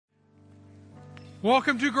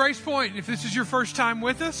Welcome to Grace Point. If this is your first time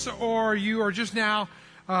with us, or you are just now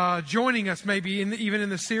joining us, maybe even in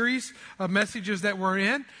the series of messages that we're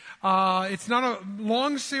in, it's not a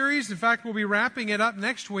long series. In fact, we'll be wrapping it up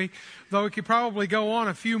next week, though it could probably go on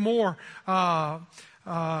a few more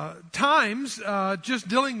times, just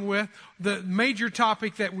dealing with the major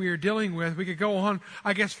topic that we are dealing with. We could go on,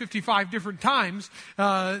 I guess, 55 different times.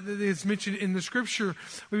 It's mentioned in the Scripture.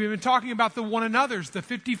 We've been talking about the one another's, the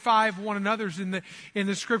 55 one another's in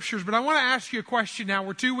the Scriptures. But I want to ask you a question now.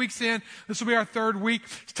 We're 2 weeks in. This will be our third week.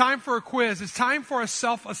 It's time for a quiz. It's time for a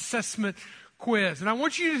self-assessment quiz. And I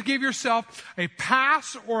want you to give yourself a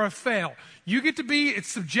pass or a fail. It's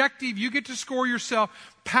subjective. You get to score yourself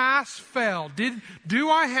pass, fail. Do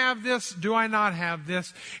I have this? Do I not have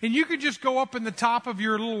this? And you can just go up in the top of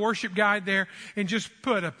your little worship guide there and just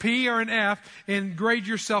put a P or an F and grade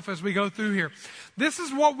yourself as we go through here. This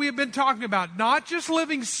is what we have been talking about. Not just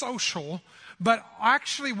living social, but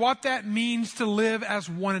actually what that means to live as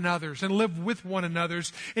one another's and live with one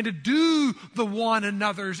another's and to do the one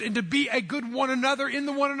another's and to be a good one another in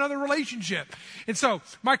the one another relationship. And so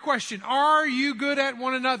my question, are you good at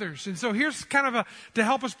one another's? And so here's kind of to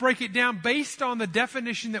help us break it down based on the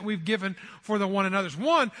definition that we've given for the one another's.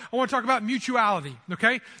 One, I want to talk about mutuality,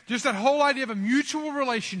 okay? Just that whole idea of a mutual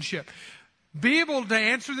relationship. Be able to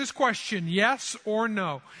answer this question, yes or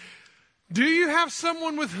no. Do you have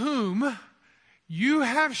someone with whom you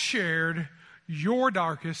have shared your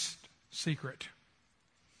darkest secret?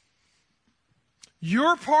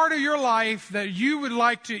 Your part of your life that you would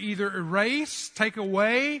like to either erase, take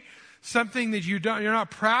away, something that you're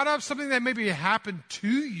not proud of, something that maybe happened to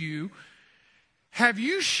you. Have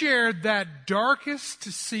you shared that darkest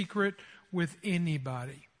secret with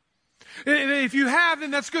anybody? And if you have,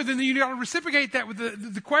 then that's good. Then you got to reciprocate that with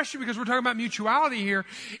the question, because we're talking about mutuality here,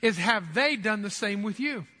 is have they done the same with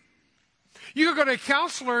you? You could go to a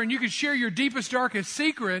counselor and you could share your deepest, darkest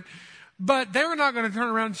secret, but they're not going to turn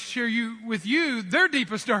around and share with you their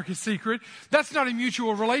deepest, darkest secret. That's not a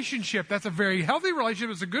mutual relationship. That's a very healthy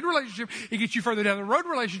relationship. It's a good relationship. It gets you further down the road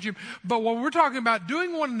relationship. But what we're talking about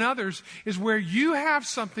doing one another's is where you have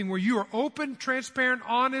something where you are open, transparent,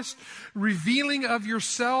 honest, revealing of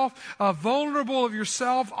yourself, vulnerable of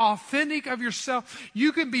yourself, authentic of yourself.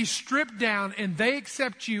 You can be stripped down and they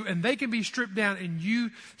accept you, and they can be stripped down and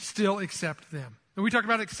you still accept them. And we talked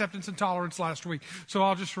about acceptance and tolerance last week, so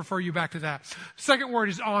I'll just refer you back to that. Second word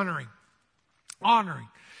is honoring. Honoring.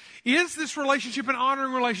 Is this relationship an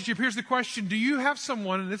honoring relationship? Here's the question. Do you have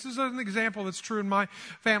someone, and this is an example that's true in my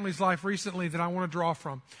family's life recently that I want to draw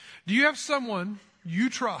from. Do you have someone you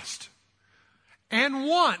trust and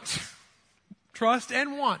want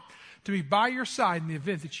to be by your side in the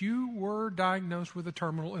event that you were diagnosed with a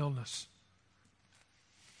terminal illness?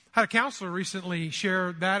 I had a counselor recently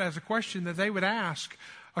share that as a question that they would ask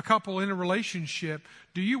a couple in a relationship.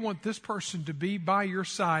 Do you want this person to be by your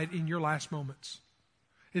side in your last moments?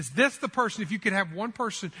 Is this the person, if you could have one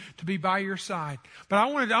person to be by your side? But I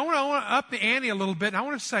want to up the ante a little bit. And I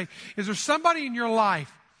want to say, is there somebody in your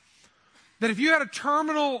life that if you had a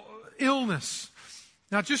terminal illness?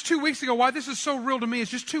 Now, just 2 weeks ago, why this is so real to me is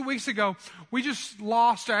just 2 weeks ago, we just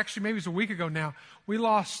lost, actually maybe it's a week ago now, we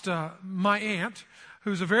lost my aunt,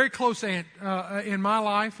 who's a very close aunt in my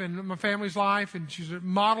life and my family's life, and she's a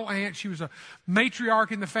model aunt. She was a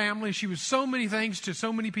matriarch in the family. She was so many things to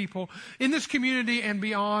so many people in this community and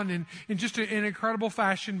beyond, and in just an incredible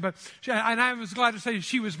fashion. And I was glad to say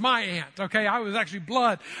she was my aunt. Okay, I was actually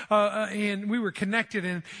blood, and we were connected,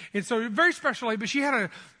 and so very special. But she had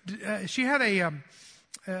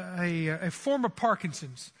a form of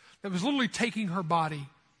Parkinson's that was literally taking her body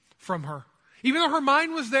from her. Even though her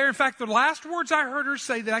mind was there, in fact, the last words I heard her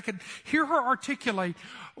say that I could hear her articulate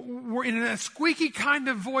were in a squeaky kind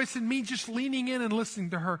of voice, and me just leaning in and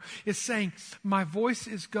listening to her is saying, my voice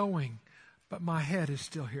is going, but my head is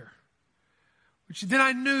still here. Which then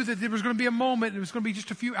I knew that there was going to be a moment, and it was going to be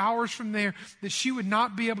just a few hours from there, that she would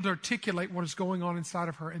not be able to articulate what is going on inside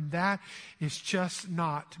of her. And that is just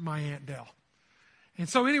not my Aunt Dell. And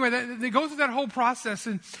so anyway, they go through that whole process,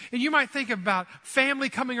 and you might think about family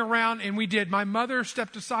coming around, and we did. My mother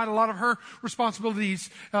stepped aside a lot of her responsibilities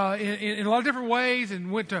in a lot of different ways and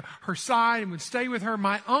went to her side and would stay with her.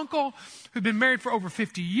 My uncle, who'd been married for over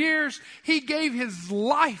 50 years, he gave his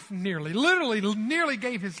life nearly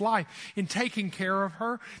gave his life in taking care of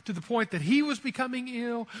her to the point that he was becoming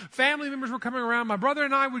ill. Family members were coming around. My brother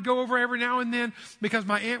and I would go over every now and then because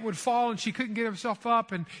my aunt would fall and she couldn't get herself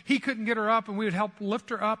up and he couldn't get her up, and we would help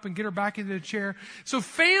lift her up and get her back into the chair. So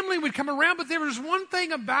family would come around, but there was one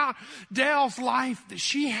thing about Dell's life, that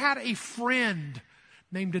she had a friend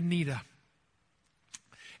named Anita.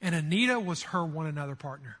 And Anita was her one another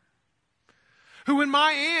partner. Who, when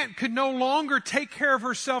my aunt could no longer take care of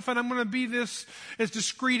herself, and I'm going to be this as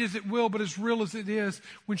discreet as it will, but as real as it is,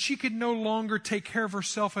 when she could no longer take care of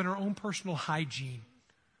herself and her own personal hygiene,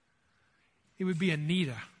 it would be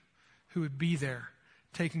Anita who would be there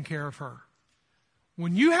taking care of her.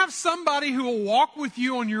 When you have somebody who will walk with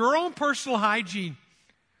you on your own personal hygiene,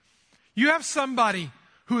 you have somebody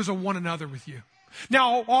who is a one another with you.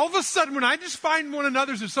 Now, all of a sudden, when I just find one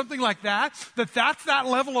another's or something like that, that's that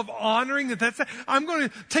level of honoring, I'm going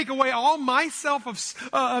to take away all myself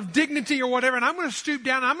of dignity or whatever, and I'm going to stoop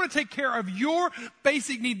down, and I'm going to take care of your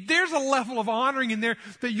basic need. There's a level of honoring in there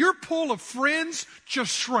that your pool of friends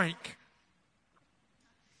just shrank.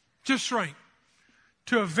 Just shrank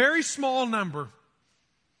to a very small number,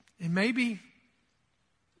 and maybe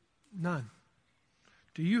none.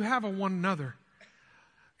 Do you have a one another?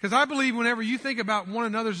 Because I believe whenever you think about one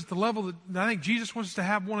another's at the level that I think Jesus wants us to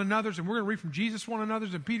have one another's, and we're going to read from Jesus one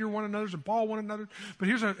another's, and Peter one another's, and Paul one another. But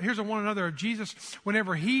here's a one another of Jesus.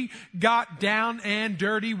 Whenever he got down and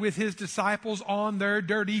dirty with his disciples on their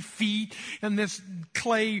dirty feet and this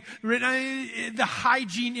clay, the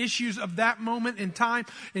hygiene issues of that moment in time,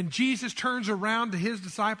 and Jesus turns around to his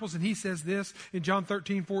disciples and he says this in John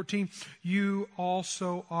 13:14, you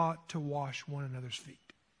also ought to wash one another's feet.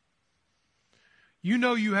 You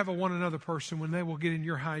know you have a one another person when they will get in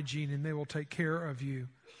your hygiene and they will take care of you.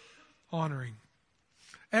 Honoring.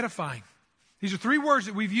 Edifying. These are three words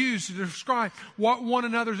that we've used to describe what one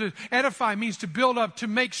another is. Edify means to build up, to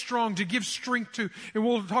make strong, to give strength to. And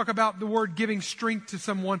we'll talk about the word giving strength to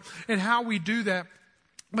someone and how we do that.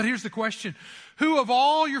 But here's the question. Who of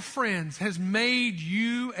all your friends has made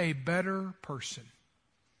you a better person?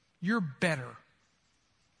 You're better.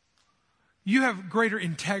 You have greater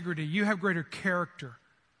integrity. You have greater character.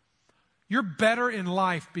 You're better in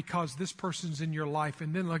life because this person's in your life.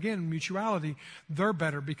 And then again, mutuality, they're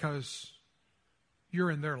better because you're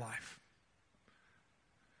in their life.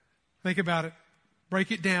 Think about it.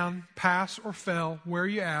 Break it down. Pass or fail. Where are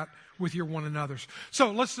you at with your one another's?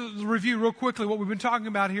 So let's review real quickly what we've been talking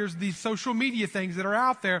about here is these social media things that are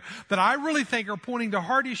out there that I really think are pointing to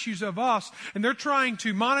heart issues of us, and they're trying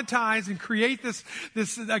to monetize and create this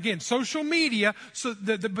again, social media,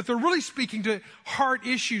 but they're really speaking to heart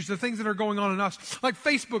issues, the things that are going on in us. Like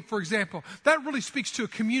Facebook, for example, that really speaks to a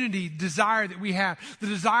community desire that we have, the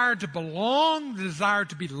desire to belong, the desire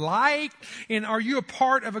to be liked. And are you a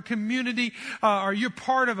part of a community? Are you a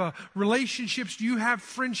part of a relationships? Do you have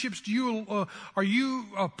friendships? Are you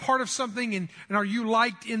a part of something and are you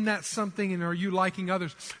liked in that something and are you liking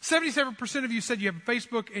others? 77% of you said you have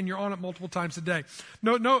Facebook and you're on it multiple times a day.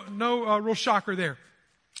 No real shocker there.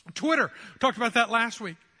 Twitter, we talked about that last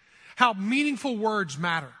week. How meaningful words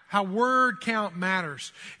matter, how word count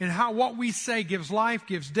matters, and how what we say gives life,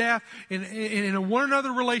 gives death. And in a one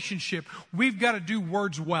another relationship, we've got to do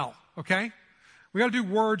words well, okay? We got to do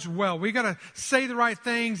words well. We got to say the right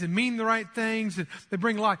things and mean the right things, and they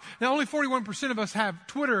bring life. Now, only 41% of us have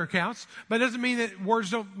Twitter accounts, but it doesn't mean that words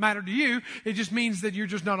don't matter to you. It just means that you're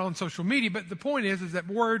just not on social media. But the point is that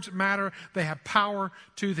words matter. They have power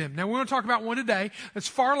to them. Now, we're going to talk about one today that's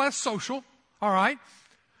far less social, all right?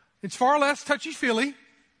 It's far less touchy-feely,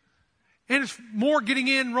 and it's more getting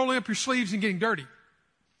in, rolling up your sleeves, and getting dirty.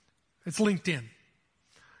 It's LinkedIn. Okay,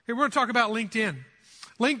 we're going to talk about LinkedIn.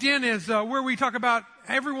 LinkedIn is where we talk about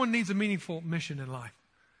everyone needs a meaningful mission in life.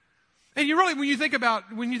 And you really, when you think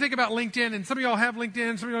about LinkedIn, and some of y'all have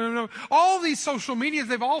LinkedIn, some of y'all don't know, all these social medias,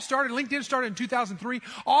 they've all started, LinkedIn started in 2003.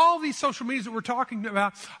 All these social medias that we're talking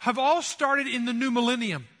about have all started in the new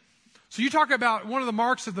millennium. So you talk about one of the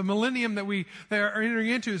marks of the millennium that are entering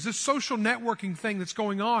into is this social networking thing that's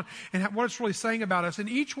going on and what it's really saying about us. And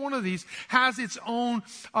each one of these has its own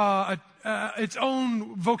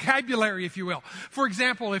vocabulary, if you will. For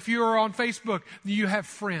example, if you're on Facebook, you have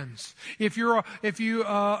friends. If you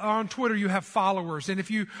are on Twitter, you have followers. And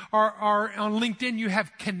if you are on LinkedIn, you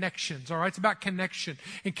have connections. All right, it's about connection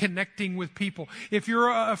and connecting with people. If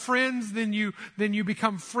you're friends, then you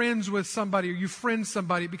become friends with somebody, or you friend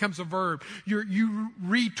somebody. It becomes a verb. You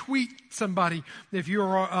retweet somebody if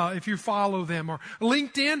you follow them. Or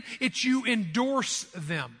LinkedIn, it's you endorse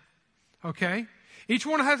them. Okay. Each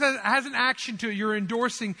one has an action to it. You're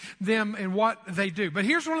endorsing them and what they do. But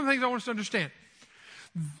here's one of the things I want us to understand.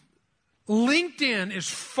 LinkedIn is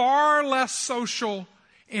far less social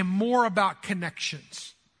and more about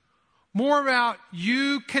connections. More about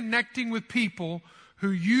you connecting with people who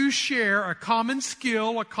you share a common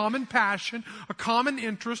skill, a common passion, a common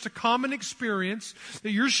interest, a common experience,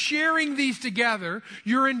 that you're sharing these together.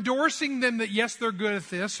 You're endorsing them that, yes, they're good at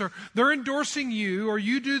this, or they're endorsing you, or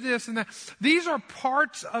you do this and that. These are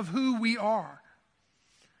parts of who we are.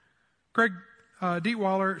 Craig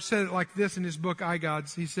Dietweiler said it like this in his book,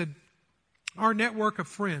 iGods. He said, our network of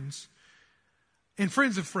friends and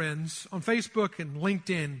friends of friends on Facebook and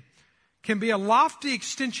LinkedIn can be a lofty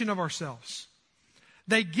extension of ourselves.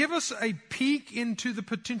 They give us a peek into the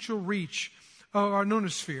potential reach of our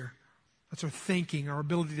noonosphere. That's our thinking, our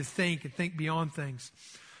ability to think and think beyond things.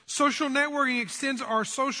 Social networking extends our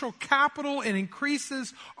social capital and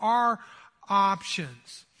increases our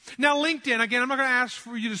options. Now, LinkedIn, again, I'm not going to ask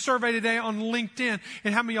for you to survey today on LinkedIn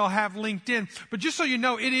and how many of y'all have LinkedIn. But just so you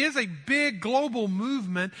know, it is a big global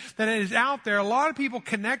movement that is out there. A lot of people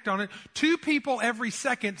connect on it. 2 people every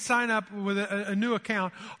second sign up with a new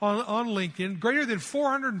account on LinkedIn. Greater than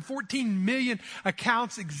 414 million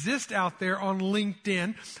accounts exist out there on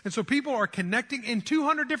LinkedIn. And so people are connecting in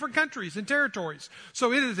 200 different countries and territories.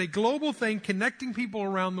 So it is a global thing connecting people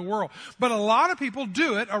around the world. But a lot of people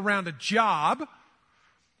do it around a job,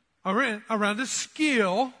 around a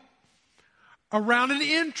skill, around an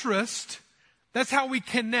interest. That's how we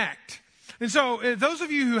connect. And so those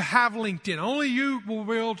of you who have LinkedIn, only you will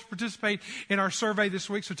be able to participate in our survey this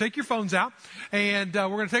week. So take your phones out, and we're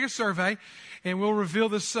going to take a survey, and we'll reveal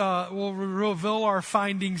this. We'll reveal our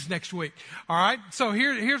findings next week. All right. So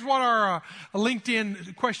here's what our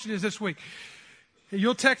LinkedIn question is this week.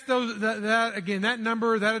 You'll text that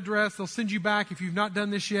number, that address. They'll send you back if you've not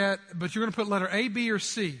done this yet. But you're going to put letter A, B, or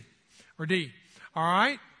C, or D. All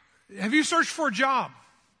right? Have you searched for a job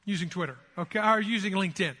using Twitter? Okay, or using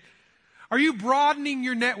LinkedIn? Are you broadening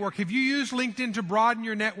your network? Have you used LinkedIn to broaden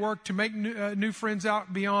your network, to make new friends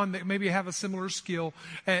out beyond that maybe have a similar skill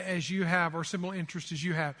as you have or similar interest as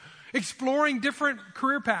you have? Exploring different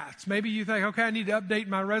career paths. Maybe you think, okay, I need to update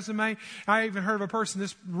my resume. I even heard of a person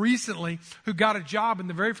this recently who got a job, and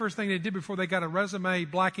the very first thing they did before they got a resume,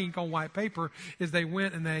 black ink on white paper, is they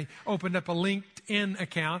went and they opened up a LinkedIn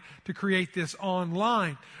account to create this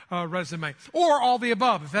online resume. Or all the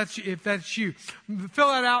above, if that's you. Fill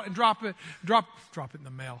that out and drop it in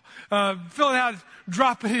the mail. Fill it out,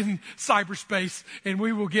 drop it in cyberspace, and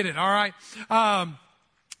we will get it, all right?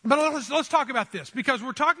 But let's talk about this, because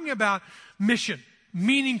we're talking about mission,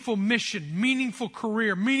 meaningful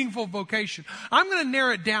career, meaningful vocation. I'm going to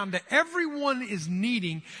narrow it down to everyone is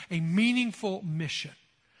needing a meaningful mission.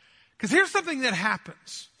 Because here's something that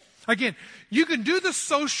happens. Again, you can do the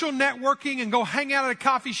social networking and go hang out at a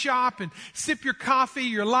coffee shop and sip your coffee,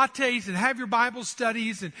 your lattes, and have your Bible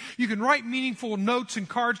studies, and you can write meaningful notes and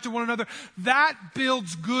cards to one another. That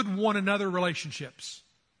builds good one another relationships.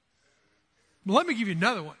 Let me give you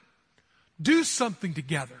another one. Do something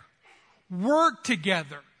together. Work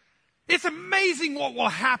together. It's amazing what will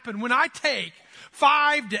happen when I take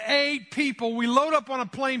 5 to 8 people, we load up on a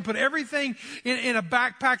plane, put everything in a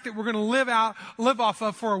backpack that we're going to live off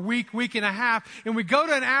of for a week and a half, and we go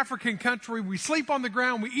to an African country, we sleep on the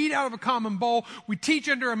ground, we eat out of a common bowl, we teach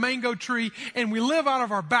under a mango tree, and we live out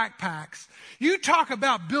of our backpacks. You talk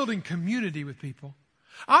about building community with people.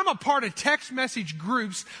 I'm a part of text message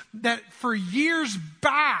groups that for years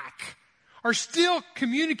back are still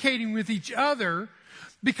communicating with each other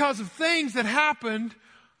because of things that happened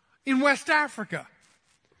in West Africa.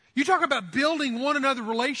 You talk about building one another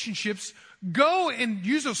relationships. Go and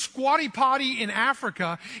use a squatty potty in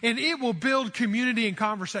Africa, and it will build community and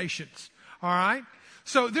conversations. All right?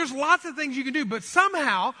 So there's lots of things you can do, but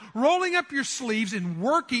somehow rolling up your sleeves and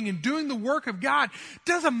working and doing the work of God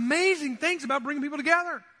does amazing things about bringing people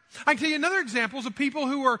together. I can tell you another example of people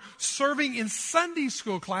who are serving in Sunday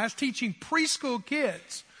school class, teaching preschool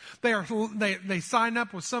kids. They sign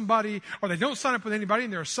up with somebody, or they don't sign up with anybody,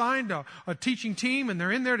 and they're assigned a teaching team, and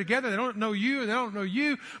they're in there together. They don't know you, and they don't know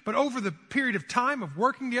you. But over the period of time of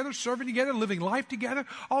working together, serving together, living life together,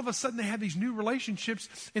 all of a sudden they have these new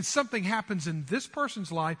relationships, and something happens in this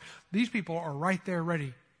person's life. These people are right there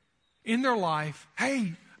ready in their life.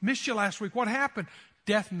 Hey, missed you last week. What happened?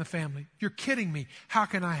 Death in the family. You're kidding me. How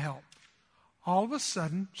can I help? All of a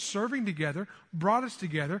sudden, serving together brought us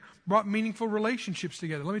together, brought meaningful relationships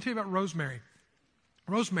together. Let me tell you about Rosemary.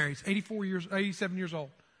 Rosemary's 87 years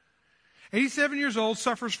old. 87 years old,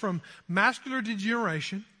 suffers from macular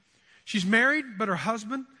degeneration. She's married, but her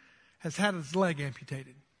husband has had his leg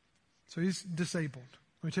amputated. So he's disabled.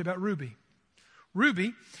 Let me tell you about Ruby.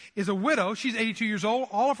 Ruby is a widow. She's 82 years old.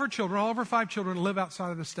 All of her children, all of her 5 children, live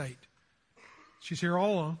outside of the state. She's here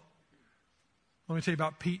all alone. Let me tell you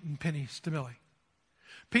about Pete and Penny Stamilli.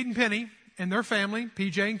 Pete and Penny and their family,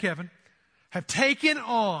 PJ and Kevin, have taken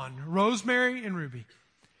on Rosemary and Ruby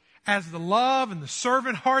as the love and the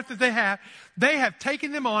servant heart that they have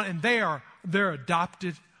taken them on, and they are their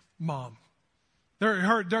adopted mom.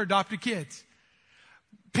 They're adopted kids.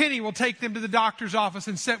 Penny will take them to the doctor's office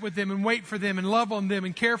and sit with them and wait for them and love on them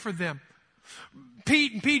and care for them.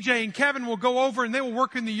 Pete and PJ and Kevin will go over and they will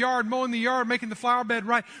work in the yard, mowing the yard, making the flower bed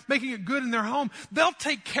right, making it good in their home. They'll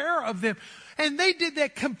take care of them. And they did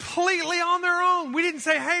that completely on their own. We didn't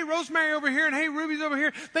say, hey, Rosemary over here and hey, Ruby's over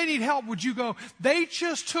here. They need help. Would you go? They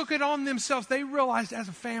just took it on themselves. They realized as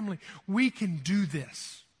a family, we can do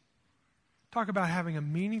this. Talk about having a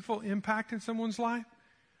meaningful impact in someone's life.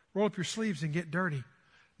 Roll up your sleeves and get dirty.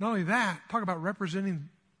 Not only that, talk about representing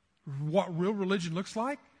what real religion looks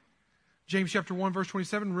like. James chapter 1, verse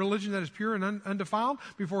 27, religion that is pure and undefiled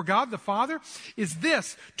before God the Father is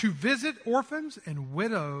this, to visit orphans and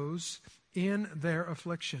widows in their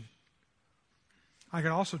affliction. I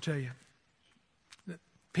can also tell you that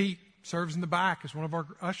Pete serves in the back as one of our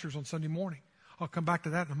ushers on Sunday morning. I'll come back to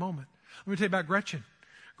that in a moment. Let me tell you about Gretchen.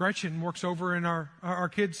 Gretchen works over in our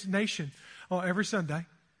kids' nation every Sunday.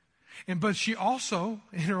 But she also,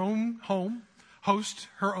 in her own home, hosts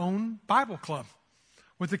her own Bible club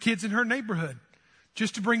with the kids in her neighborhood,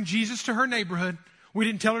 just to bring Jesus to her neighborhood. We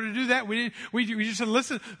didn't tell her to do that. We just said,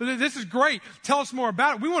 listen, this is great. Tell us more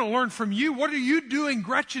about it. We want to learn from you. What are you doing,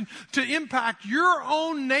 Gretchen, to impact your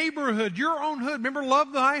own neighborhood, your own hood? Remember,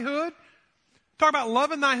 love thy hood? Talk about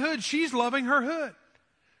loving thy hood. She's loving her hood.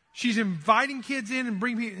 She's inviting kids in and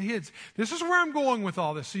bringing kids. This is where I'm going with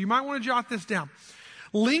all this, so you might want to jot this down.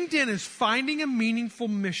 LinkedIn is finding a meaningful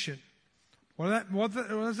mission. What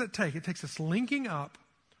does that take? It takes us linking up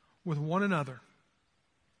with one another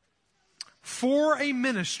for a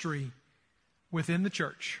ministry within the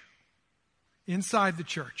church, inside the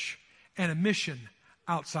church, and a mission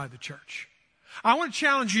outside the church. I want to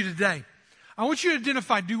challenge you today. I want you to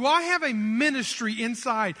identify, do I have a ministry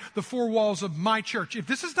inside the four walls of my church? If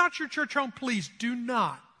this is not your church home, please do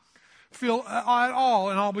not feel at all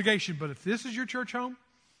an obligation. But if this is your church home,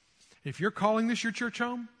 if you're calling this your church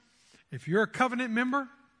home, if you're a covenant member,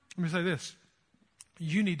 let me say this.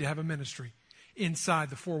 You need to have a ministry inside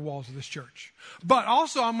the four walls of this church. But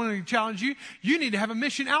also, I'm going to challenge you, you need to have a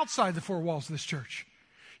mission outside the four walls of this church.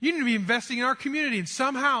 You need to be investing in our community in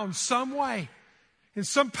somehow, in some way, in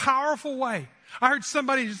some powerful way. I heard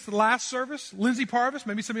somebody just the last service, Lindsay Parvis,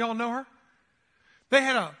 maybe some of y'all know her. They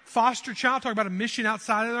had a foster child, talk about a mission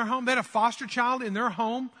outside of their home. They had a foster child in their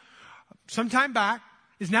home some time back,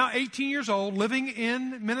 is now 18 years old, living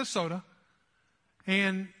in Minnesota,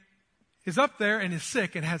 and is up there and is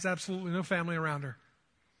sick and has absolutely no family around her.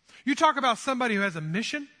 You talk about somebody who has a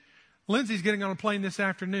mission. Lindsay's getting on a plane this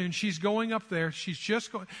afternoon. She's going up there. She's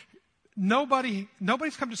just going. Nobody's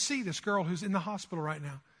come to see this girl who's in the hospital right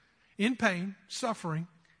now, in pain, suffering,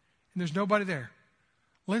 and there's nobody there.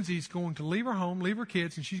 Lindsay's going to leave her home, leave her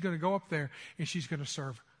kids, and she's going to go up there and she's going to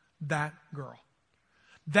serve that girl.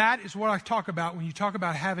 That is what I talk about when you talk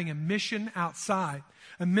about having a mission outside.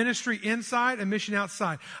 A ministry inside, a mission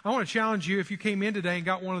outside. I want to challenge you, if you came in today and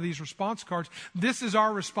got one of these response cards, this is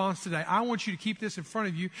our response today. I want you to keep this in front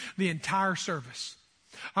of you the entire service.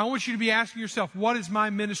 I want you to be asking yourself, what is my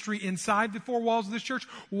ministry inside the four walls of this church?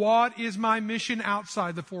 What is my mission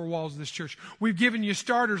outside the four walls of this church? We've given you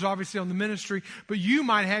starters, obviously, on the ministry, but you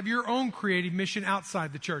might have your own creative mission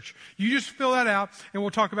outside the church. You just fill that out, and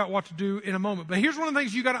we'll talk about what to do in a moment. But here's one of the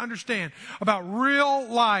things you got to understand about real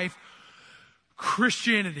life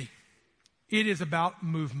Christianity. It is about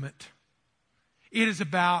movement. It is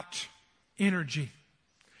about energy.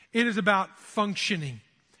 It is about functioning.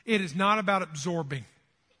 It is not about absorbing.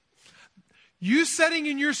 You sitting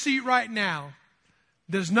in your seat right now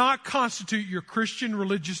does not constitute your Christian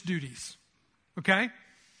religious duties. Okay?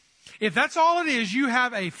 If that's all it is, you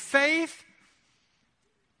have a faith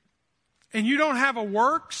and you don't have a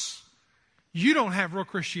works, you don't have real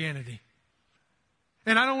Christianity.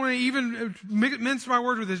 And I don't want to even mince my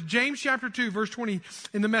words with this. James chapter 2, verse 20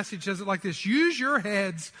 in the Message says it like this. Use your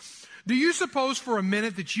heads. Do you suppose for a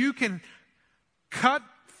minute that you can cut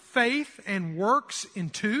faith and works in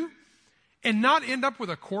two and not end up with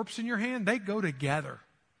a corpse in your hand? They go together.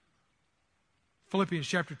 Philippians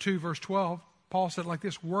chapter 2, verse 12, Paul said it like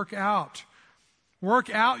this, work out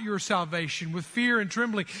your salvation with fear and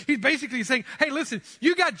trembling. He's basically saying, hey, listen,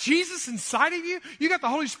 you got Jesus inside of you. You got the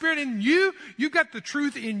Holy Spirit in you. You got the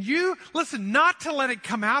truth in you. Listen, not to let it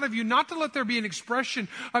come out of you, not to let there be an expression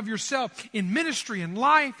of yourself in ministry and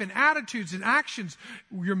life and attitudes and actions.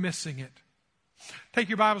 You're missing it. Take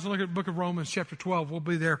your Bibles and look at the book of Romans chapter 12. We'll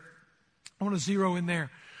be there. I want to zero in there.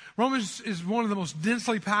 Romans is one of the most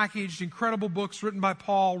densely packaged, incredible books written by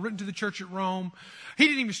Paul, written to the church at Rome. He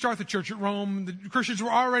didn't even start the church at Rome. The Christians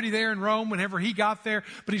were already there in Rome whenever he got there,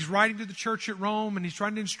 but he's writing to the church at Rome, and he's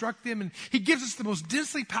trying to instruct them, and he gives us the most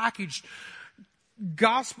densely packaged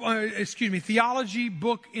theology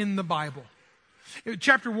book in the Bible.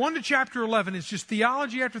 Chapter 1 to chapter 11 is just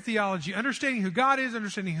theology after theology, understanding who God is,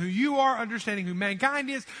 understanding who you are, understanding who mankind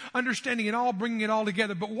is, understanding it all, bringing it all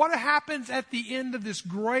together. But what happens at the end of this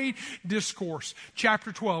great discourse?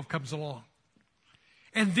 Chapter 12 comes along.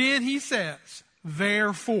 And then he says,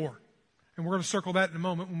 therefore, and we're going to circle that in a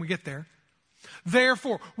moment when we get there.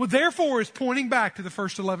 Therefore. Well, therefore is pointing back to the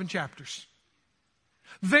first 11 chapters.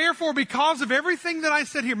 Therefore, because of everything that I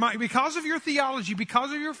said here, because of your theology,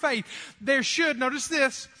 because of your faith, there should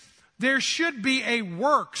be a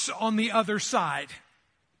works on the other side.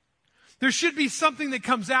 There should be something that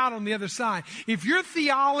comes out on the other side. If your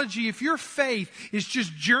theology, if your faith is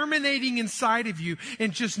just germinating inside of you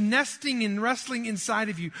and just nesting and wrestling inside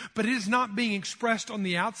of you, but it is not being expressed on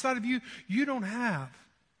the outside of you, you don't have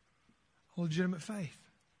a legitimate faith.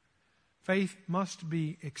 Faith must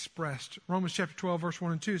be expressed. Romans chapter 12, verse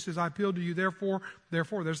 1 and 2 says, I appeal to you, therefore,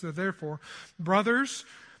 there's the therefore, brothers,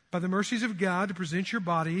 by the mercies of God, to present your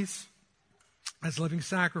bodies as living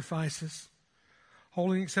sacrifices,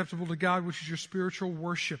 holy and acceptable to God, which is your spiritual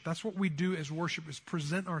worship. That's what we do as worship, is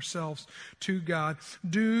present ourselves to God.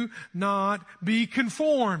 Do not be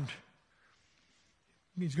conformed.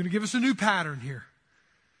 He's going to give us a new pattern here.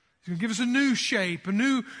 He's going to give us a new shape, a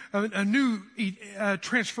new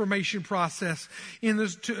transformation process in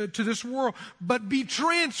this to this world. But be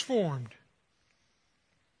transformed.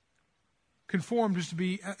 Conformed is to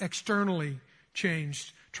be externally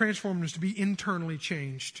changed. Transformed is to be internally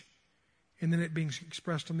changed. And then it being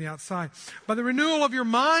expressed on the outside. By the renewal of your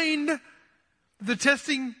mind, by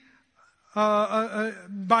testing,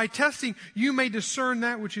 you may discern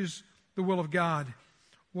that which is the will of God.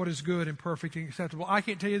 What is good and perfect and acceptable. I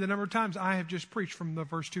can't tell you the number of times I have just preached from the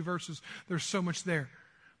first 2 verses. There's so much there.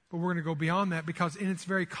 But we're going to go beyond that, because in its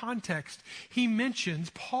very context,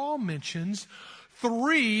 Paul mentions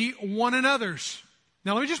 3 one another's.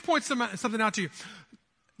 Now let me just point something out to you.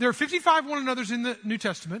 There are 55 one another's in the New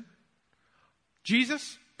Testament.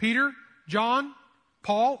 Jesus, Peter, John,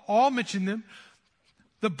 Paul, all mention them.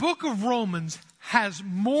 The book of Romans has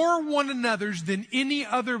more one another's than any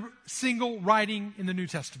other single writing in the New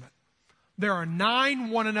Testament. There are 9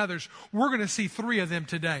 one another's. We're going to see 3 of them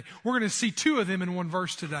today. We're going to see 2 of them in one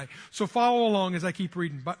verse today. So follow along as I keep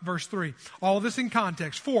reading. Verse 3. All this in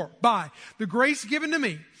context. For by the grace given to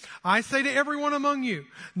me, I say to everyone among you,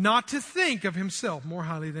 not to think of himself more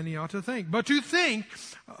highly than he ought to think, but to think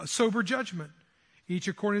sober judgment, each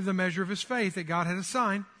according to the measure of his faith that God had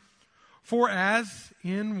assigned. For as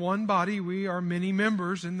in one body we are many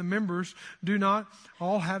members, and the members do not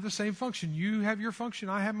all have the same function. You have your function,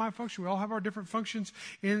 I have my function. We all have our different functions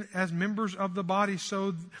as members of the body.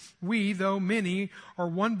 So we, though many, are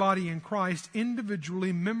one body in Christ,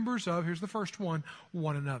 individually members of, here's the first one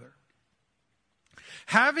another.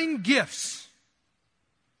 Having gifts.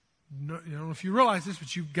 I don't know if you realize this,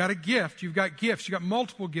 but you've got a gift. You've got gifts. You've got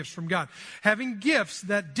multiple gifts from God. Having gifts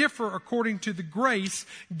that differ according to the grace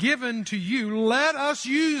given to you, let us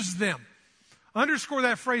use them. Underscore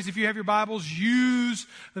that phrase if you have your Bibles. Use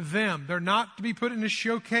them. They're not to be put in a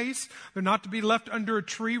showcase. They're not to be left under a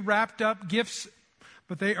tree wrapped up gifts,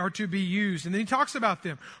 but they are to be used. And then he talks about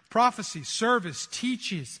them. Prophecy, service,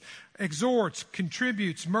 teaches, exhorts,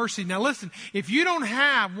 contributes, mercy. Now listen, if you don't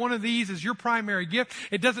have one of these as your primary gift,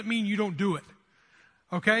 it doesn't mean you don't do it.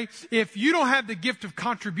 Okay? If you don't have the gift of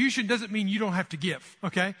contribution, doesn't mean you don't have to give.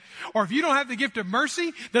 Okay? Or if you don't have the gift of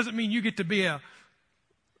mercy, doesn't mean you get to be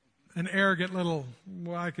an arrogant little,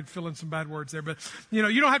 well, I could fill in some bad words there, but you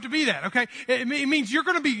don't have to be that, okay? It means there's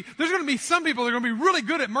going to be some people that are going to be really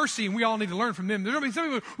good at mercy, and we all need to learn from them. There's going to be some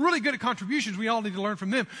people really good at contributions, we all need to learn from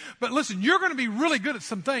them. But listen, you're going to be really good at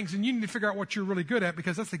some things, and you need to figure out what you're really good at,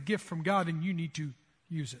 because that's a gift from God, and you need to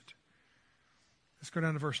use it. Let's go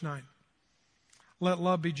down to verse 9. Let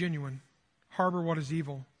love be genuine. Harbor what is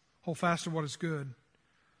evil. Hold fast to what is good.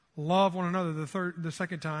 Love one another. The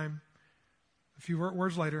second time, a few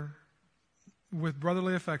words later, with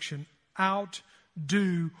brotherly affection,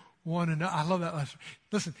 outdo one another. I love that.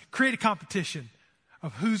 Listen, create a competition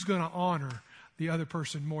of who's going to honor the other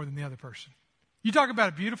person more than the other person. You talk about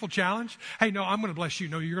a beautiful challenge. Hey, no, I'm going to bless you.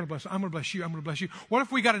 No, you're going to bless. I'm going to bless you. I'm going to bless you. What if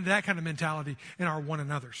we got into that kind of mentality in our one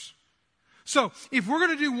another's? So if we're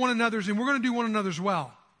going to do one another's, and we're going to do one another's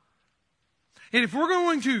well, and if we're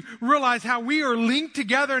going to realize how we are linked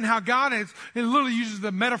together and how God it literally uses the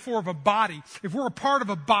metaphor of a body. If we're a part of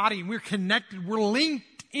a body and we're connected, we're linked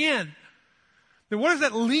in. Then what does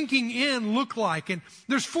that linking in look like? And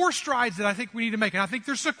there's 4 strides that I think we need to make. And I think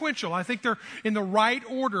they're sequential. I think they're in the right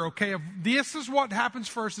order, okay? This is what happens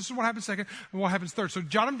first. This is what happens second. And what happens third. So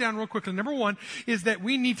jot them down real quickly. Number 1 is that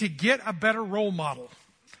we need to get a better role model.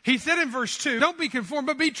 He said in verse 2, don't be conformed,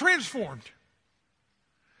 but be transformed.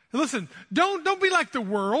 Listen, don't be like the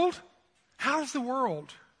world. How does the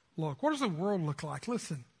world look? What does the world look like?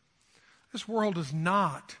 Listen, this world is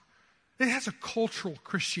not. It has a cultural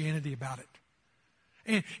Christianity about it.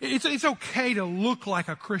 And it's okay to look like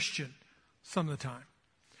a Christian some of the time.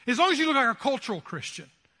 As long as you look like a cultural Christian.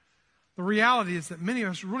 The reality is that many of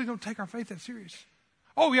us really don't take our faith that serious.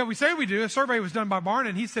 Oh, yeah, we say we do. A survey was done by Barna,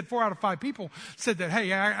 and he said 4 out of 5 people said that,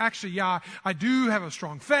 hey, I do have a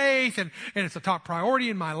strong faith, and it's a top priority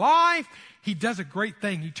in my life. He does a great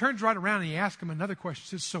thing. He turns right around and he asks him another question. He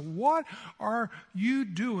says, so what are you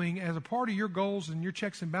doing as a part of your goals and your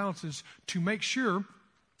checks and balances to make sure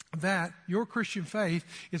that your Christian faith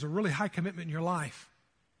is a really high commitment in your life?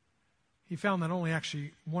 He found that only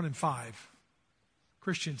actually 1 in 5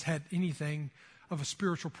 Christians had anything of a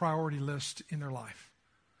spiritual priority list in their life.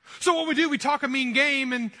 So what we do, we talk a mean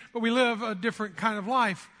game, but we live a different kind of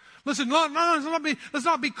life. Listen, let's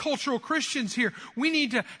not be cultural Christians here. We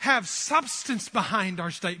need to have substance behind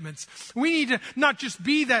our statements. We need to not just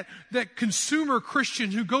be that consumer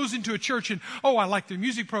Christian who goes into a church and, oh, I like their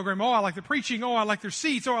music program. Oh, I like the preaching. Oh, I like their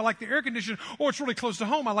seats. Oh, I like the air conditioning. Oh, it's really close to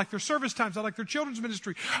home. I like their service times. I like their children's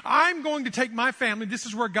ministry. I'm going to take my family. This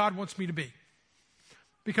is where God wants me to be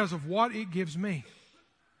because of what it gives me.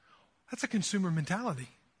 That's a consumer mentality.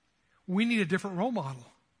 We need a different role model.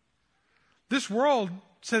 This world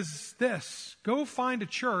says this, go find a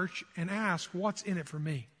church and ask what's in it for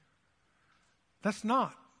me. That's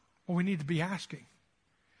not what we need to be asking.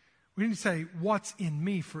 We need to say, what's in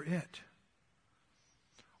me for it?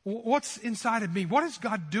 What's inside of me? What is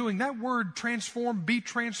God doing? That word transform, be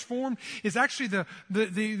transformed, is actually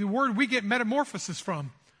the word we get metamorphosis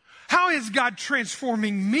from. How is God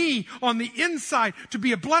transforming me on the inside to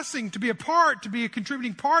be a blessing, to be a part, to be a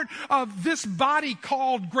contributing part of this body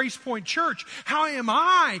called Grace Point Church? How am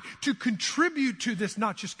I to contribute to this,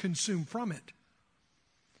 not just consume from it?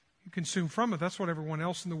 You consume from it. That's what everyone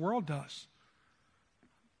else in the world does.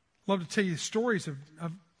 I'd love to tell you stories of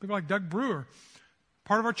people like Doug Brewer,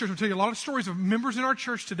 part of our church. I'll tell you a lot of stories of members in our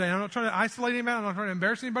church today. I'm not trying to isolate anybody. I'm not trying to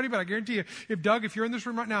embarrass anybody, but I guarantee you, if you're in this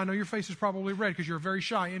room right now, I know your face is probably red because you're a very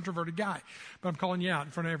shy, introverted guy. But I'm calling you out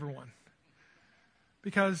in front of everyone.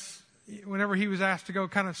 Because whenever he was asked to go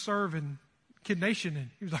kind of serve in Kid Nation, and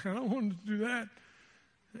he was like, I don't want to do that.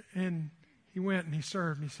 And he went and he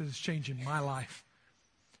served, and he says, it's changing my life.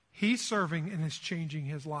 He's serving and it's changing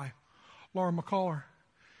his life. Laura McCullough,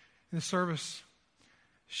 in the service,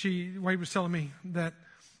 Wade was telling me that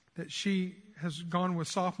she has gone with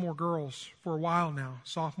sophomore girls for a while now.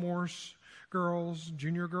 Sophomores, girls,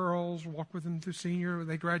 junior girls, walk with them through senior,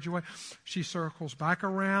 they graduate. She circles back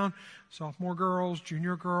around, sophomore girls,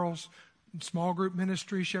 junior girls, small group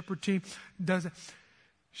ministry, shepherd team, does it.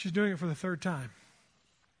 She's doing it for the 3rd time.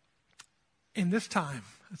 And this time,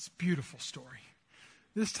 it's a beautiful story.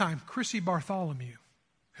 This time, Chrissy Bartholomew,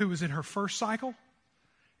 who was in her first cycle,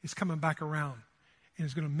 is coming back around and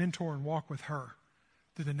is going to mentor and walk with her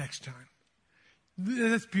through the next time.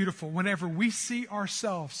 That's beautiful. Whenever we see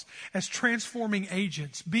ourselves as transforming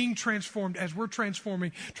agents, being transformed as we're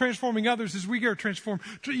transforming others as we get transformed.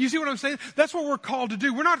 You see what I'm saying? That's what we're called to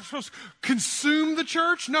do. We're not supposed to consume the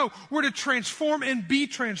church. No, we're to transform and be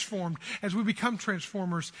transformed as we become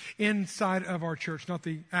transformers inside of our church. Not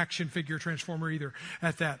the action figure transformer either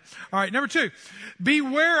at that. All right, number 2,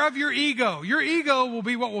 beware of your ego. Your ego will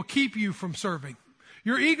be what will keep you from serving.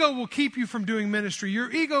 Your ego will keep you from doing ministry.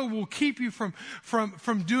 Your ego will keep you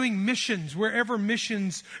from doing missions, wherever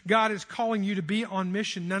missions God is calling you to be on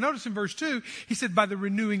mission. Now notice in verse 2, he said, by the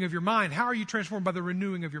renewing of your mind. How are you transformed? By the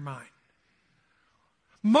renewing of your mind.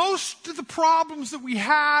 Most of the problems that we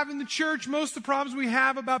have in the church, most of the problems we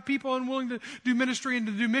have about people unwilling to do ministry and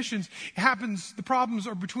to do missions, the problems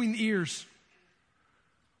are between the ears.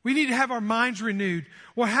 We need to have our minds renewed.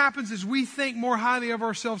 What happens is we think more highly of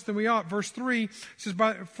ourselves than we ought. Verse 3 says,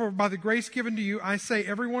 For by the grace given to you, I say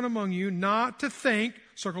everyone among you not to think,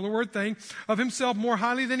 circle the word think, of himself more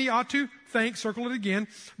highly than he ought to think, circle it again,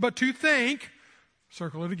 but to think,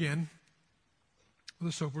 circle it again, with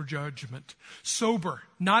a sober judgment. Sober,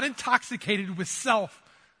 not intoxicated with self.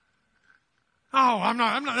 Oh, I'm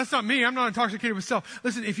not, that's not me. I'm not intoxicated with self.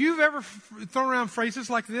 Listen, if you've ever thrown around phrases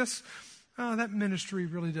like this, that ministry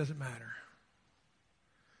really doesn't matter.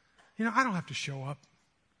 I don't have to show up.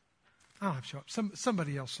 I don't have to show up.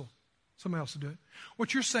 Somebody else Somebody else will do it.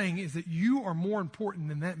 What you're saying is that you are more important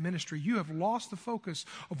than that ministry. You have lost the focus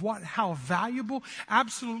of how valuable,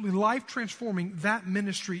 absolutely life-transforming that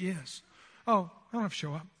ministry is. Oh, I don't have to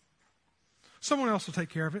show up. Someone else will take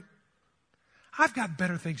care of it. I've got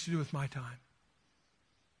better things to do with my time.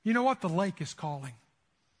 You know what? The lake is calling.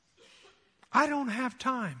 I don't have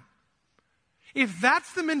time. If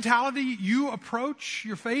that's the mentality you approach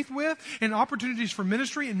your faith with and opportunities for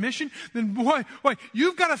ministry and mission, then boy,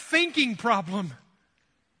 you've got a thinking problem.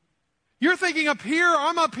 You're thinking up here,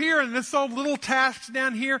 I'm up here, and this old little tasks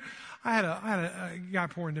down here. I had a guy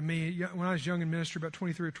pour into me when I was young in ministry, about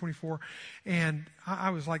 23 or 24, and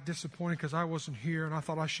I was like disappointed because I wasn't here, and I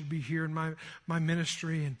thought I should be here in my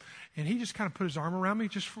ministry, and he just kind of put his arm around me,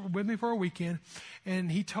 with me for a weekend, and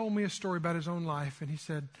he told me a story about his own life, and he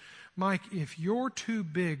said, Mike, if you're too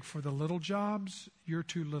big for the little jobs, you're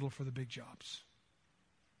too little for the big jobs.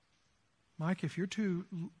 Mike, if you're too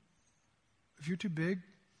big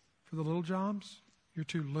for the little jobs, you're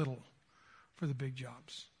too little for the big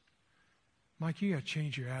jobs. Mike, you got to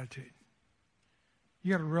change your attitude.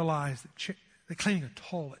 You got to realize that cleaning a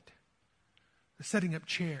toilet, that setting up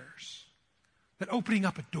chairs, that opening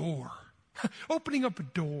up a door,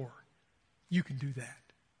 you can do that.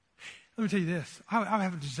 Let me tell you this. I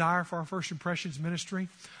have a desire for our First Impressions ministry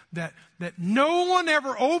that no one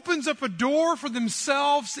ever opens up a door for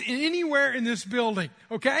themselves anywhere in this building,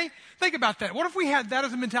 okay? Think about that. What if we had that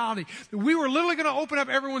as a mentality? That we were literally going to open up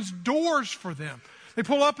everyone's doors for them. They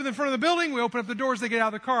pull up in the front of the building, we open up the doors, they get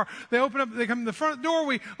out of the car. They come in the front door,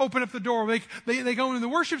 we open up the door. They go into the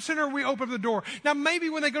worship center, we open up the door. Now maybe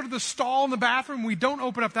when they go to the stall in the bathroom, we don't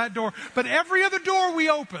open up that door, but every other door we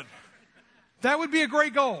open. That would be a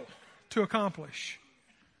great goal to accomplish.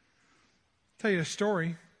 I'll tell you a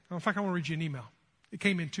story. In fact, I want to read you an email. It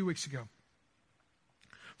came in 2 weeks ago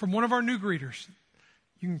from one of our new greeters.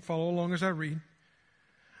 You can follow along as I read.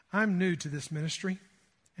 I'm new to this ministry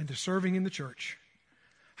and to serving in the church.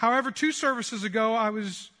 However, 2 services ago, I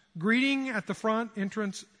was greeting at the front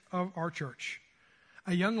entrance of our church.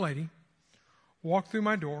 A young lady walked through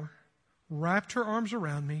my door, wrapped her arms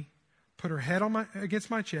around me, put her head against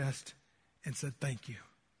my chest, and said, "Thank you."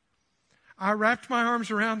 I wrapped my arms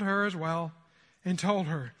around her as well and told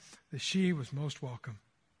her that she was most welcome.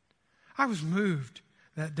 I was moved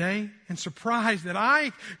that day and surprised that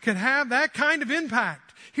I could have that kind of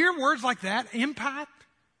impact. Hear words like that, impact,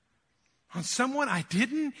 on someone I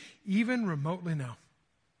didn't even remotely know.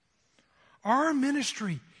 Our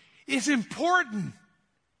ministry is important.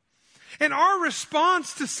 And our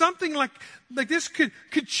response to something like this could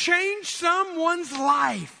change someone's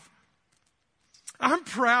life. I'm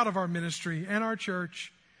proud of our ministry and our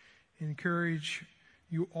church and encourage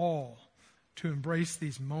you all to embrace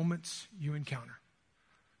these moments you encounter.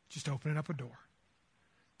 Just opening up a door.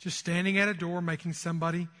 Just standing at a door, making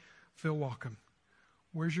somebody feel welcome.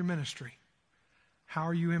 Where's your ministry? How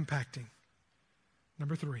are you impacting?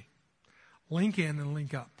 Number 3, link in and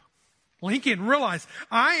link up. Link in. Realize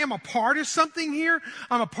I am a part of something here.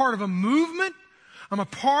 I'm a part of a movement. I'm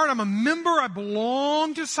a member, I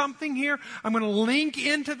belong to something here. I'm going to link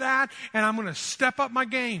into that and I'm going to step up my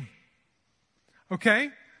game. Okay?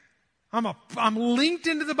 I'm linked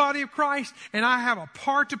into the body of Christ and I have a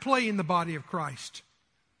part to play in the body of Christ.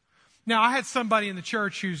 Now, I had somebody in the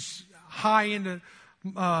church who's high into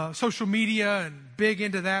social media and big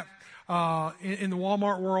into that in the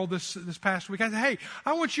Walmart world this past week. I said, hey,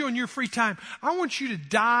 I want you on your free time, I want you to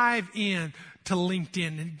dive in to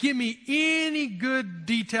LinkedIn and give me any good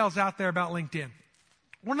details out there about LinkedIn.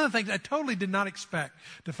 One of the things I totally did not expect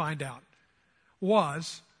to find out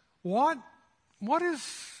was what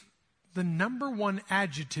is the number one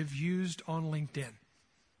adjective used on LinkedIn?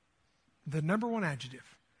 The number one adjective,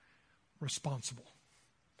 responsible.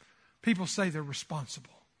 People say they're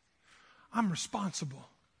responsible. I'm responsible.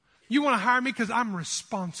 You want to hire me because I'm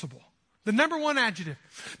responsible. The number one adjective.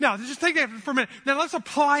 Now, just take that for a minute. Now, let's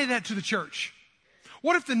apply that to the church.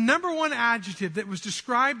 What if the number one adjective that was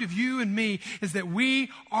described of you and me is that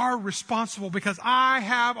we are responsible because I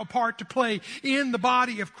have a part to play in the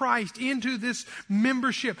body of Christ, into this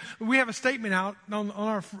membership? We have a statement out on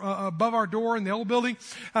our above our door in the old building,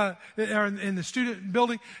 in the student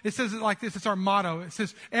building. It says it like this. It's our motto. It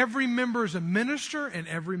says, every member is a minister and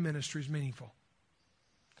every ministry is meaningful.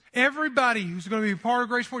 Everybody who's going to be part of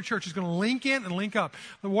Grace Point Church is going to link in and link up.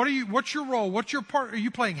 What's your role? What's your part are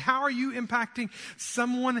you playing? How are you impacting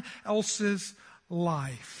someone else's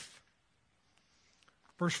life?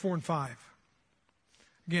 Verse 4 and 5.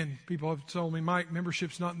 Again, people have told me, Mike,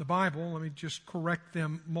 membership's not in the Bible. Let me just correct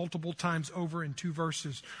them multiple times over in 2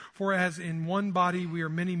 verses. For as in one body we are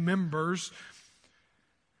many members,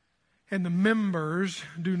 and the members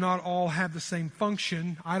do not all have the same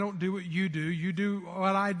function. I don't do what you do. You do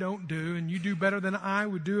what I don't do, and you do better than I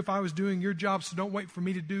would do if I was doing your job, so don't wait for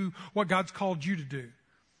me to do what God's called you to do.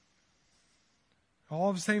 All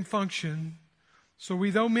have the same function. So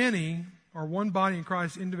we, though many, are one body in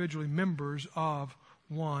Christ, individually members of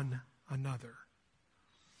one another.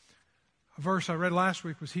 A verse I read last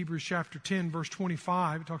week was Hebrews chapter 10, verse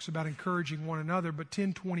 25. It talks about encouraging one another. But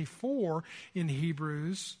 10:24 in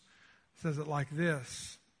Hebrews says it like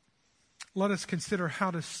this. Let us consider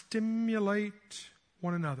how to stimulate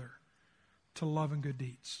one another to love and good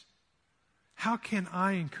deeds. How can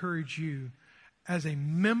I encourage you as a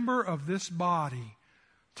member of this body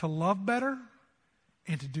to love better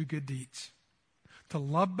and to do good deeds? To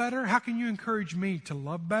love better? How can you encourage me to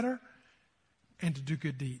love better and to do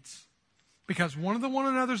good deeds? Because one of the one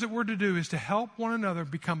another's that we're to do is to help one another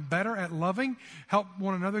become better at loving, help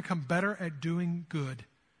one another become better at doing good.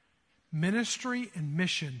 Ministry and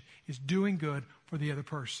mission is doing good for the other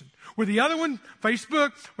person. With the other one,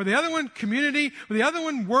 Facebook, with the other one, community, with the other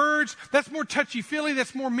one, words, that's more touchy-feely,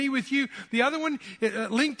 that's more me with you. The other one,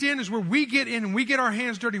 LinkedIn, is where we get in and we get our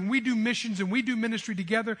hands dirty and we do missions and we do ministry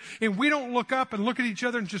together, and we don't look up and look at each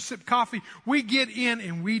other and just sip coffee. We get in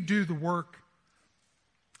and we do the work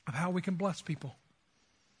of how we can bless people.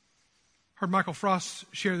 Heard Michael Frost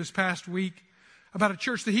share this past week about a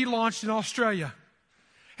church that he launched in Australia.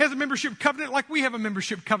 He has a membership covenant like we have a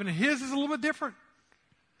membership covenant. His is a little bit different.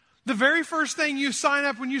 The very first thing you sign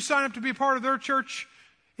up when you sign up to be a part of their church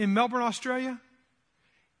in Melbourne, Australia,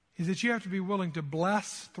 is that you have to be willing to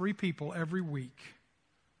bless 3 people every week.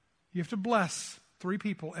 You have to bless 3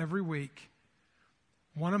 people every week.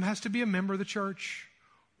 One of them has to be a member of the church.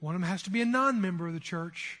 One of them has to be a non-member of the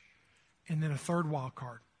church. And then a third wild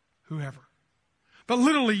card, whoever. But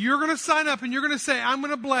literally, you're going to sign up and you're going to say, I'm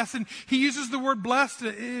going to bless. And he uses the word blessed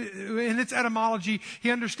in its etymology.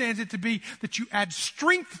 He understands it to be that you add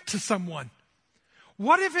strength to someone.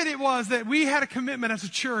 What if it was that we had a commitment as a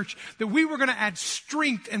church that we were going to add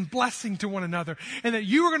strength and blessing to one another, and that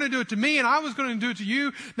you were going to do it to me and I was going to do it to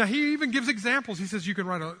you? Now, he even gives examples. He says you can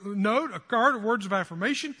write a note, a card, words of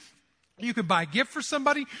affirmation. You can buy a gift for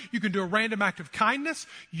somebody. You can do a random act of kindness.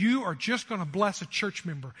 You are just going to bless a church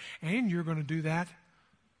member. And you're going to do that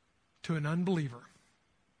to an unbeliever.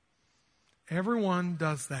 Everyone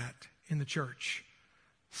does that in the church.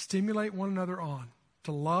 Stimulate one another on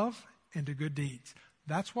to love and to good deeds.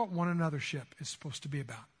 That's what one anothership is supposed to be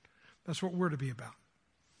about. That's what we're to be about.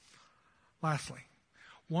 Lastly,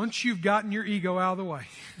 once you've gotten your ego out of the way,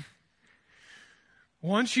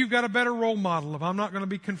 once you've got a better role model of I'm not going to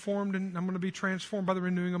be conformed and I'm going to be transformed by the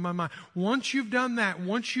renewing of my mind. Once you've done that,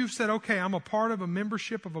 once you've said, okay, I'm a part of a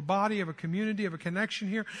membership of a body, of a community, of a connection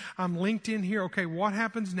here. I'm linked in here. Okay, what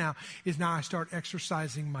happens now is now I start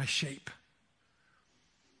exercising my shape.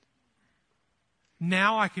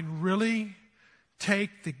 Now I can really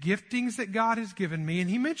take the giftings that God has given me, and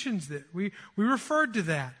he mentions that. We referred to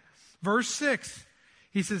that. Verse 6,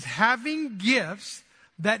 he says, having gifts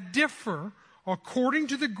that differ according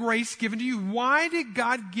to the grace given to you. Why did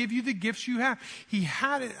God give you the gifts you have? He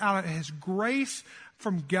had it out of his grace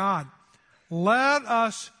from God. Let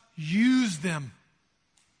us use them.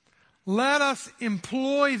 Let us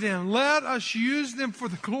employ them. Let us use them for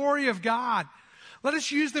the glory of God. Let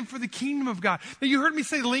us use them for the kingdom of God. Now, you heard me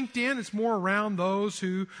say LinkedIn. It's more around those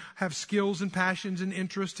who have skills and passions and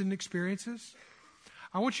interests and experiences.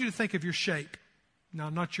 I want you to think of your shape.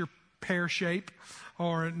 Now, not your pear shape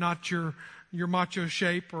or not your macho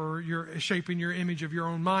shape or your shape in your image of your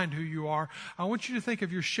own mind, who you are. I want you to think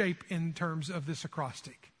of your shape in terms of this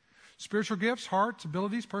acrostic. Spiritual gifts, hearts,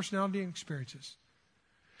 abilities, personality, and experiences.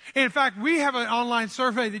 And in fact, we have an online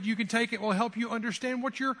survey that you can take. It will help you understand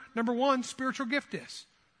what your, number one, spiritual gift is.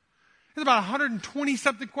 It's about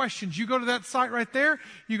 120-something questions. You go to that site right there.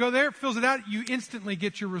 You go there, it fills it out. You instantly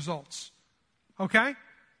get your results. Okay?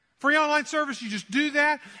 Free online service, you just do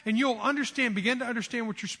that, and you'll begin to understand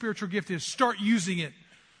what your spiritual gift is. Start using it.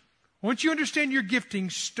 Once you understand your gifting,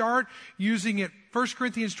 start using it. 1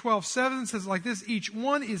 Corinthians 12:7 says like this, each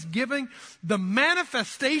one is giving the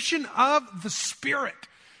manifestation of the Spirit.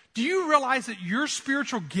 Do you realize that your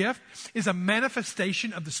spiritual gift is a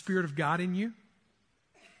manifestation of the Spirit of God in you?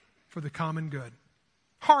 For the common good.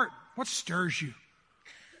 Heart, what stirs you?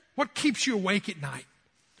 What keeps you awake at night?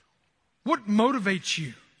 What motivates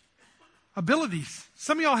you? Abilities.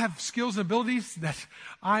 Some of y'all have skills and abilities that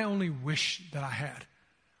I only wish that I had.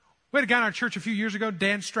 We had a guy in our church a few years ago,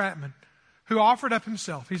 Dan Stratman, who offered up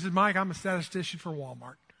himself. He said, Mike, I'm a statistician for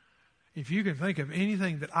Walmart. If you can think of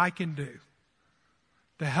anything that I can do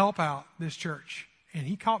to help out this church. And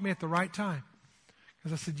he caught me at the right time.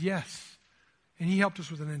 Because I said yes. And he helped us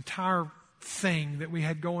with an entire thing that we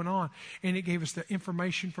had going on. And it gave us the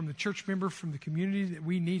information from the church member, from the community that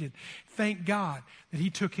we needed. Thank God that he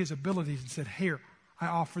took his abilities and said, here, I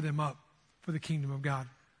offer them up for the kingdom of God.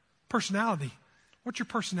 Personality. What's your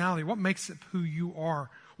personality? What makes it who you are?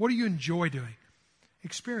 What do you enjoy doing?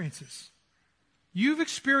 Experiences. You've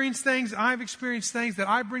experienced things, I've experienced things that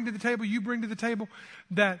I bring to the table, you bring to the table,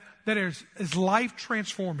 that is life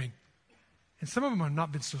transforming. And some of them have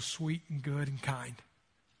not been so sweet and good and kind.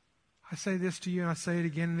 I say this to you, and I say it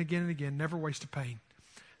again and again and again. Never waste a pain.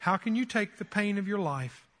 How can you take the pain of your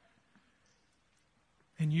life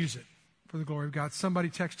and use it for the glory of God? Somebody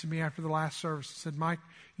texted me after the last service and said, Mike,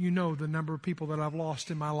 you know the number of people that I've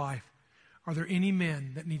lost in my life. Are there any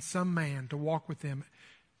men that need some man to walk with them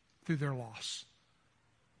through their loss?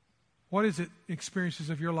 What is it, experiences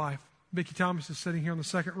of your life? Vicki Thomas is sitting here on the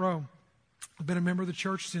second row. I've been a member of the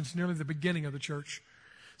church since nearly the beginning of the church.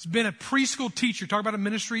 Has been a preschool teacher. Talk about a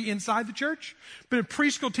ministry inside the church. Been a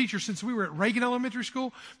preschool teacher since we were at Reagan Elementary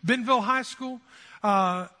School, Bentonville High School,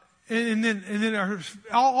 and then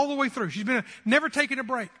all the way through. She's been never taken a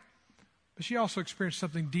break. But she also experienced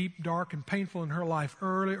something deep, dark, and painful in her life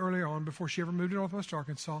early on before she ever moved to Northwest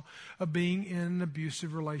Arkansas, of being in an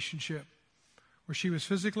abusive relationship where she was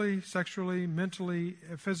physically, sexually, mentally,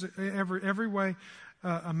 every way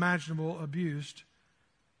imaginable abused,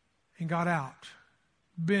 and got out.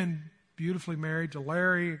 Been beautifully married to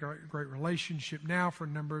Larry, a great relationship now for a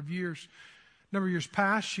number of years. A number of years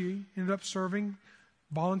past, she ended up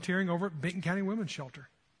volunteering over at Benton County Women's Shelter.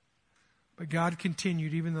 But God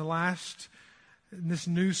continued, even in this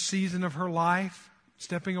new season of her life,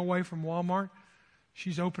 stepping away from Walmart.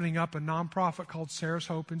 She's opening up a nonprofit called Sarah's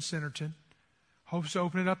Hope in Centerton. Hopes to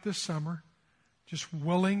open it up this summer. Just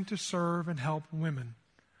willing to serve and help women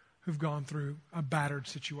who've gone through a battered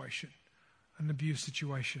situation, an abuse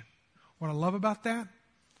situation. What I love about that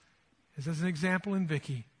is, as an example in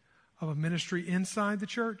Vicki, of a ministry inside the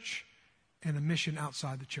church and a mission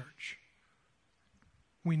outside the church.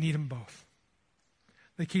 We need them both.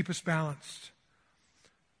 They keep us balanced.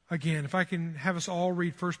 Again, if I can have us all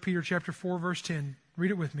read 1 Peter chapter 4, verse 10.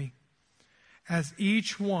 Read it with me. As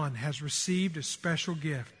each one has received a special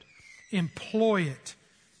gift, employ it.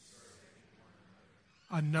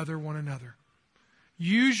 One another.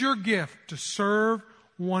 Use your gift to serve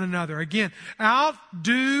one another. Again,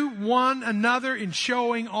 outdo one another in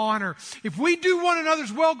showing honor. If we do one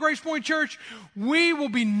another's well, Grace Point Church, we will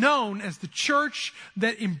be known as the church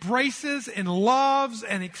that embraces and loves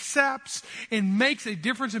and accepts and makes a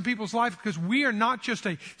difference in people's life, because we are not just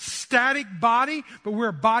a static body, but we're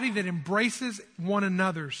a body that embraces one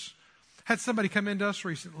another's. Had somebody come into us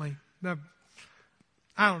recently. Now,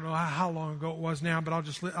 I don't know how long ago it was now, but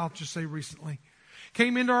I'll just say recently.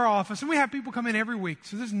 Came into our office, and we have people come in every week,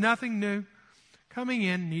 so there's nothing new. Coming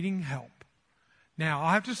in, needing help. Now,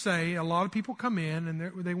 I have to say, a lot of people come in, and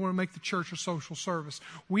they want to make the church a social service.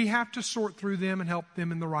 We have to sort through them and help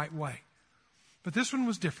them in the right way. But this one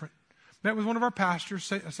was different. Met with one of our pastors.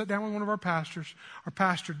 I sat down with one of our pastors. Our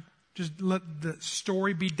pastor just let the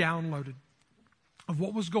story be downloaded of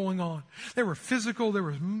what was going on. They were physical, they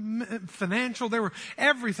were financial,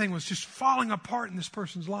 everything was just falling apart in this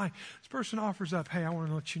person's life. This person offers up, hey, I want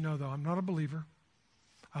to let you know, though, I'm not a believer.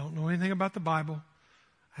 I don't know anything about the Bible,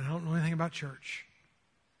 and I don't know anything about church.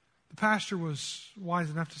 The pastor was wise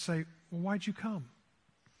enough to say, well, why'd you come?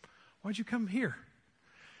 Why'd you come here?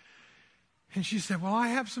 And she said, well, I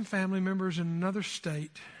have some family members in another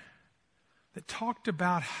state that talked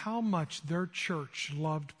about how much their church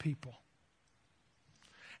loved people.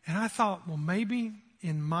 And I thought, well, maybe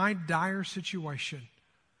in my dire situation,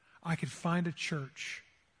 I could find a church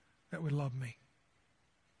that would love me.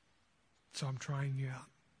 So I'm trying you out.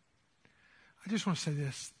 I just want to say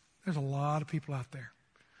this. There's a lot of people out there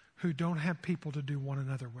who don't have people to do one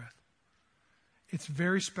another with. It's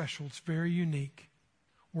very special. It's very unique.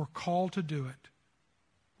 We're called to do it.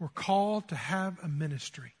 We're called to have a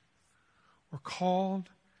ministry. We're called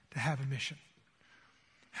to have a mission.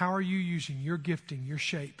 How are you using your gifting, your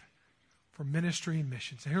shape, for ministry and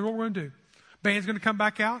missions? And here's what we're going to do. Band's going to come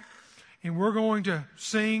back out, and we're going to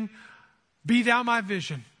sing, Be Thou My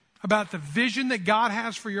Vision, about the vision that God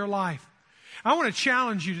has for your life. I want to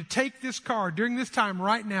challenge you to take this card during this time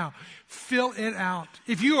right now. Fill it out.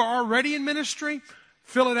 If you are already in ministry,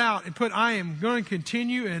 fill it out and put, I am going to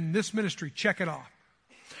continue in this ministry. Check it off.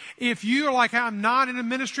 If you are like, I'm not in a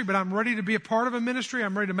ministry, but I'm ready to be a part of a ministry,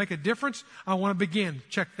 I'm ready to make a difference, I want to begin.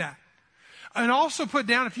 Check that. And also put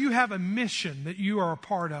down if you have a mission that you are a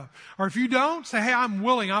part of. Or if you don't, say, hey, I'm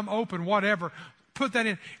willing, I'm open, whatever. put that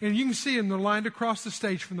in. And you can see them, they're lined across the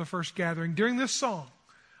stage from the first gathering. During this song,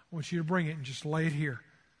 I want you to bring it and just lay it here.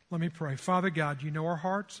 Let me pray. Father God, you know our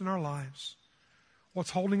hearts and our lives.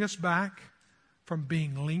 What's holding us back from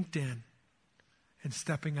being linked in and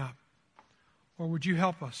stepping up? Or would you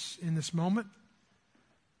help us in this moment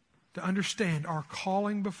to understand our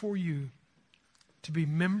calling before you to be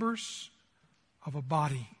members of a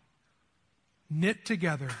body, knit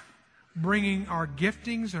together, bringing our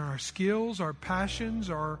giftings and our skills, our passions,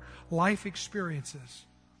 our life experiences,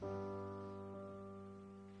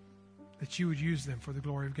 that you would use them for the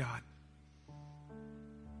glory of God.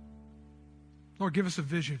 Lord, give us a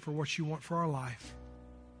vision for what you want for our life,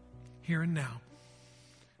 here and now.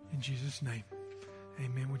 In Jesus' name,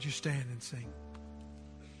 amen. Would you stand and sing?